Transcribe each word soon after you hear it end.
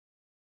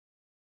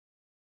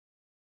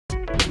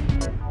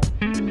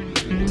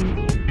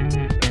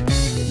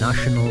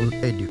National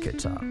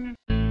Educator.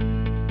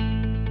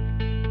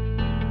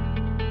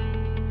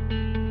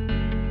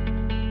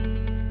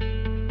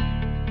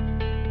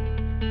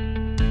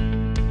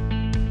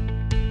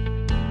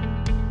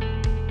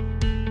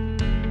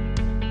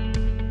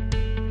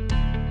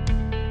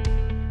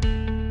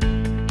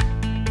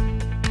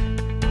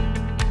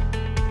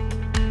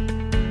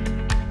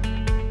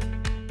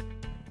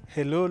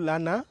 Hello,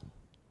 learner.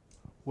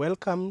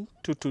 Welcome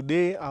to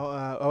today.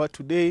 Our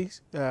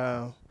today's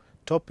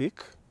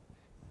topic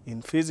in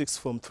Physics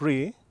Form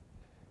 3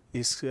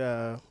 is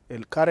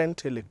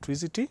current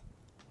electricity.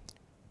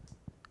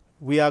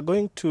 We are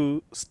going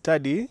to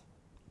study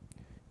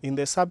in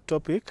the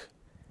subtopic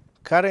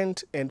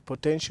current and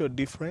potential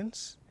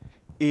difference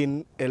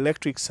in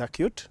electric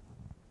circuit.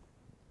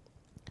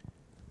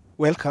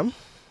 Welcome.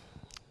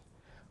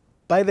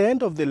 By the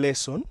end of the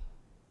lesson,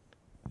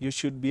 you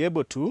should be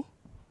able to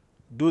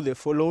do the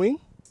following.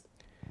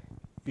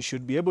 You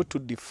should be able to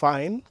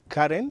define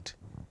current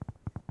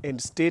and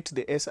state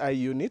the SI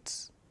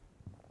units.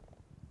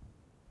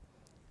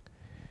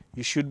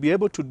 You should be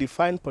able to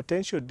define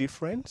potential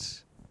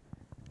difference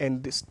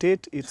and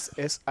state its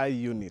SI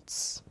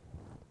units.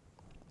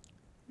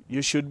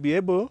 You should be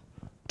able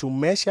to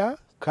measure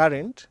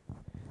current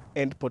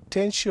and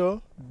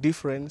potential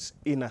difference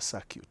in a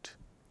circuit.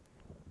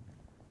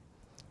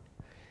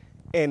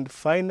 And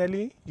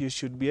finally, you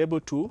should be able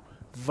to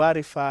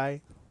verify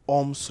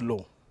Ohm's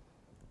law.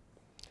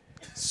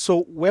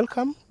 So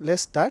welcome,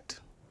 let's start.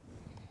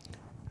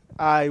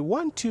 I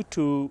want you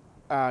to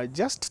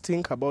just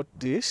think about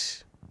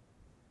this.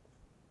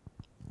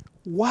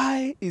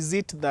 Why is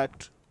it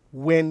that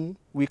when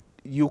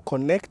you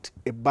connect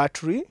a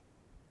battery,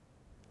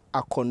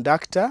 a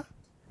conductor,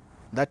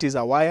 that is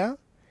a wire,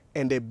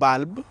 and a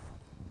bulb,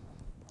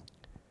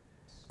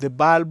 the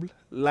bulb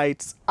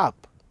lights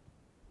up?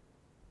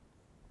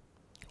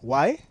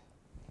 Why?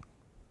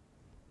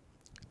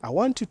 I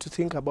want you to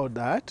think about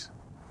that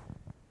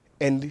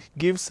and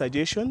give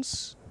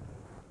suggestions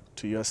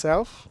to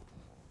yourself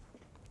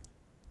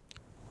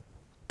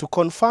to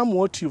confirm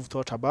what you've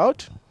thought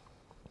about.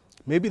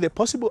 Maybe the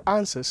possible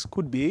answers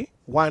could be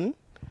 1,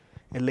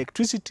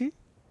 electricity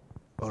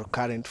or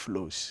current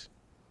flows.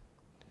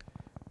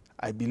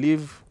 I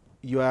believe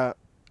your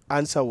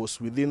answer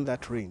was within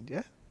that range.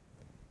 Yeah?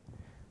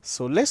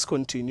 So let's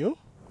continue.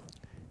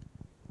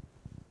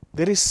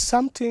 There is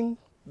something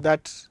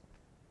that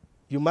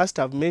you must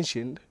have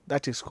mentioned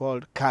that is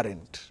called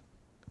current.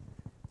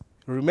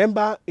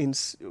 Remember in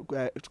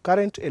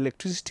current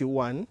electricity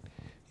 1,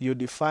 you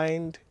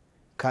defined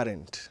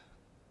current.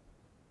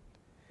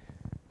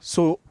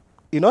 So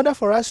in order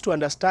for us to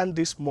understand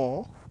this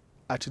more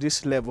at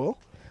this level,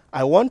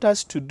 I want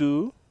us to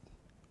do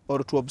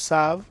or to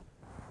observe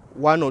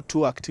 1 or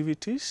 2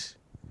 activities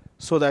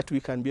so that we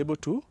can be able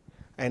to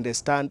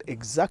understand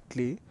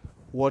exactly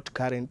what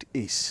current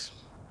is.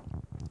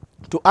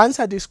 To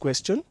answer this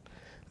question,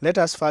 let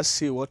us first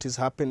see what is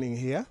happening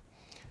here.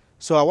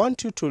 So I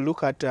want you to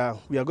look at,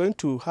 we are going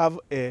to have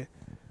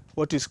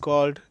what is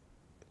called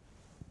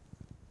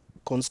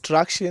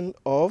construction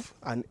of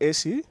an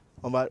AC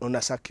on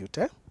a circuit.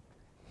 You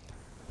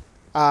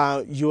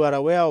are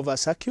aware of a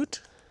circuit,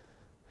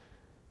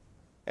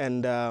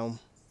 and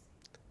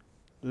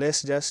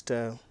let's just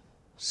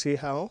see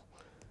how.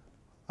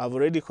 I've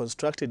already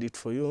constructed it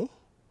for you,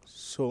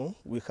 so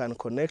we can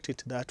connect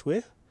it that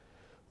way.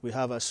 We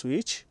have a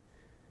switch.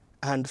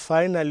 And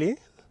finally,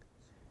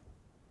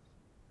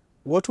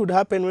 what would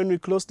happen when we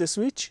close the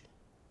switch?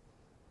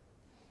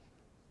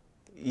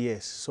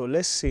 Yes, so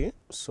let's see,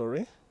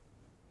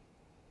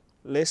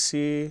 let's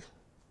see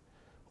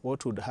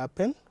what would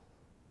happen.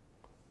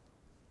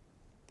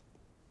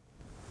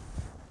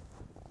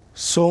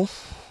 So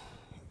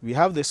we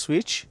have the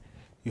switch,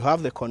 you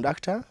have the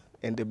conductor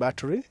and the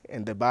battery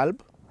and the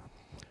bulb,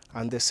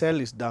 and the cell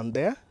is down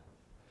there.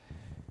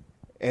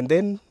 And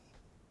then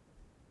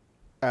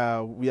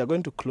we are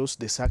going to close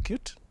the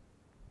circuit.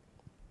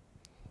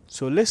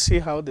 So let's see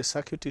how the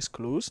circuit is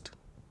closed.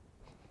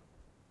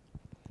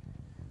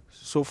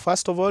 So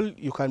first of all,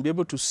 you can be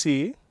able to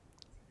see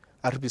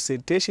a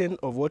representation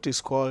of what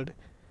is called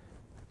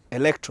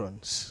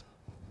electrons.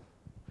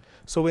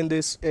 So when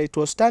it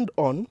was turned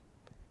on,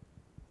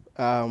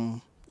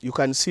 you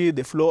can see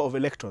the flow of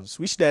electrons.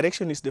 Which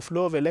direction is the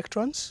flow of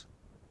electrons?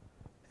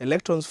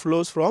 Electrons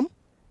flows from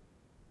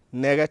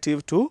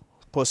negative to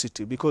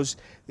positive, because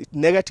the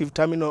negative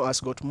terminal has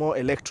got more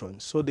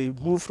electrons. So they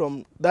move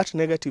from that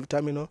negative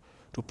terminal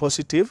to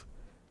positive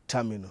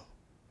terminal.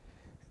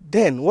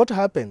 Then what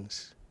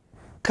happens?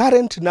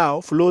 Current now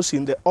flows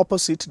in the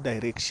opposite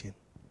direction.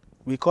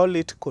 We call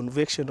it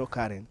convectional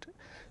current.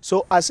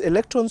 So as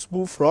electrons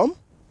move from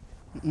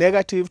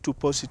negative to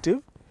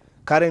positive,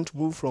 current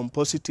moves from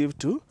positive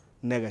to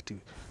negative.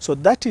 So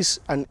that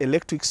is an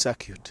electric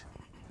circuit.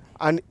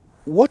 And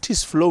what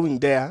is flowing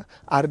there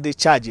are the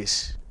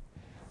charges.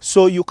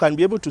 So you can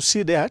be able to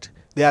see that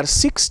there are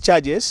 6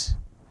 charges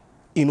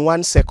in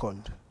 1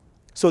 second.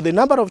 So the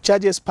number of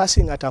charges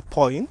passing at a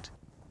point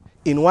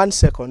in 1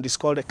 second is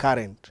called a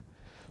current.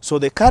 So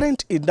the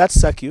current in that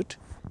circuit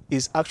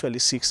is actually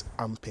 6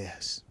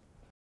 amperes.